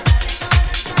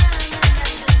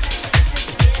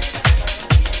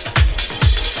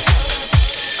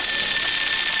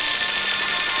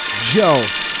Yo.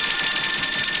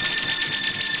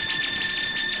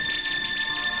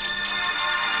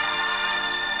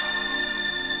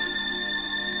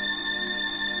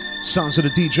 Sounds of the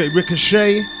DJ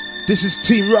Ricochet. This is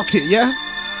Team Rocket, yeah?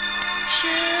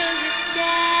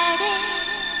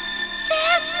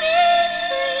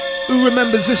 Who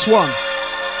remembers this one?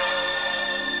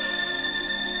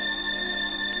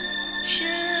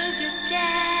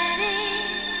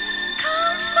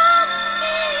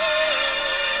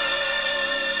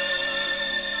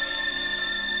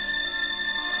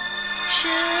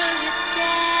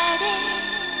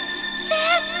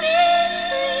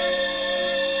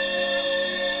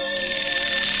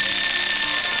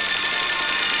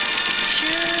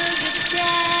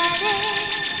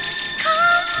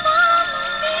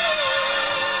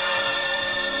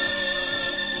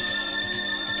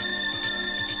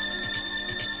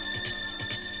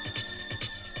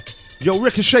 Yo,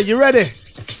 Ricochet, you ready?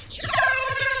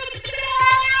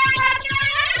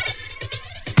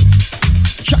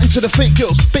 To the fake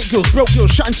girls, big girls, broke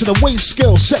girls, shine to the waist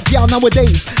skills. Set y'all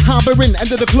nowadays, harboring, end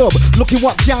of the club. Looking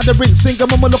what gathering, single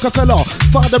mama look a fella.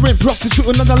 Fathering,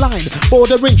 prostituting on the line.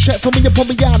 Bordering, check for me upon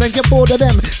me yard and get bored of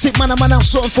them. Take man out,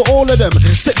 something for all of them.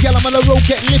 Set y'all on the road,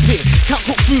 get lippy. Can't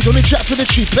cook food, only chat for the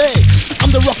cheap, hey.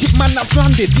 I'm the rocket man that's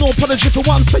landed. No apology for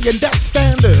what I'm saying, that's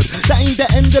standard. That ain't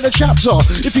the end of the chapter.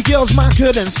 If your girl's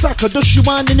marker, then sack her. Does she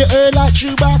wind in the air like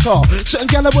Chewbacca? Certain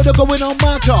gal would have going on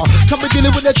marker. Can't be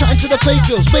dealing with the chatting to the fake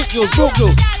girls, girls, broke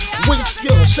girls, waist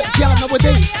girls, set y'all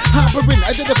nowadays, harboring,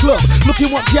 end of the club,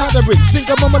 looking what gathering,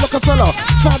 single mama look a fella,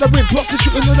 fathering,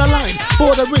 prostituting on the line,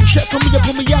 bordering, check for me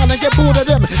upon me y'all and get bored of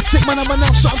them, take man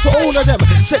out something for all of them,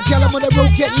 set y'all on the road,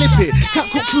 get lippy, can't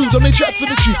cook food, only chat for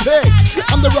the cheap, hey,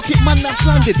 I'm the rocket man that's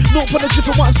landed, no apology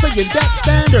for what I'm saying, that's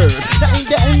standard, that ain't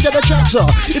the end of the chapter,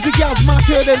 if your gal's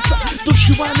marker then does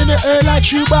she wind in the air like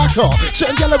Chewbacca,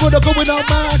 certain gal would have going on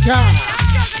marker.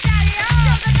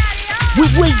 We're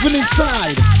raving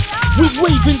inside. We're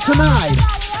raving tonight.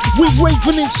 We're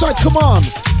raving inside. Come on.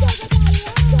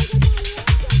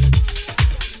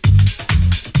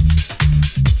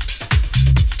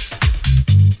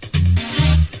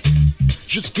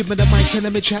 Just give me the mic and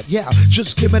let me chat, yeah.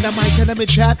 Just give me the mic and let me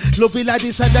chat. Love it like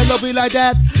this and I love it like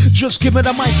that. Just give me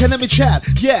the mic and let me chat,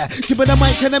 yeah. Give me the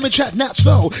mic and let me chat. Let's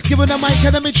go. Give me the mic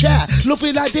and let me chat. Love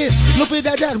it like this, love it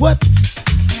like that. What?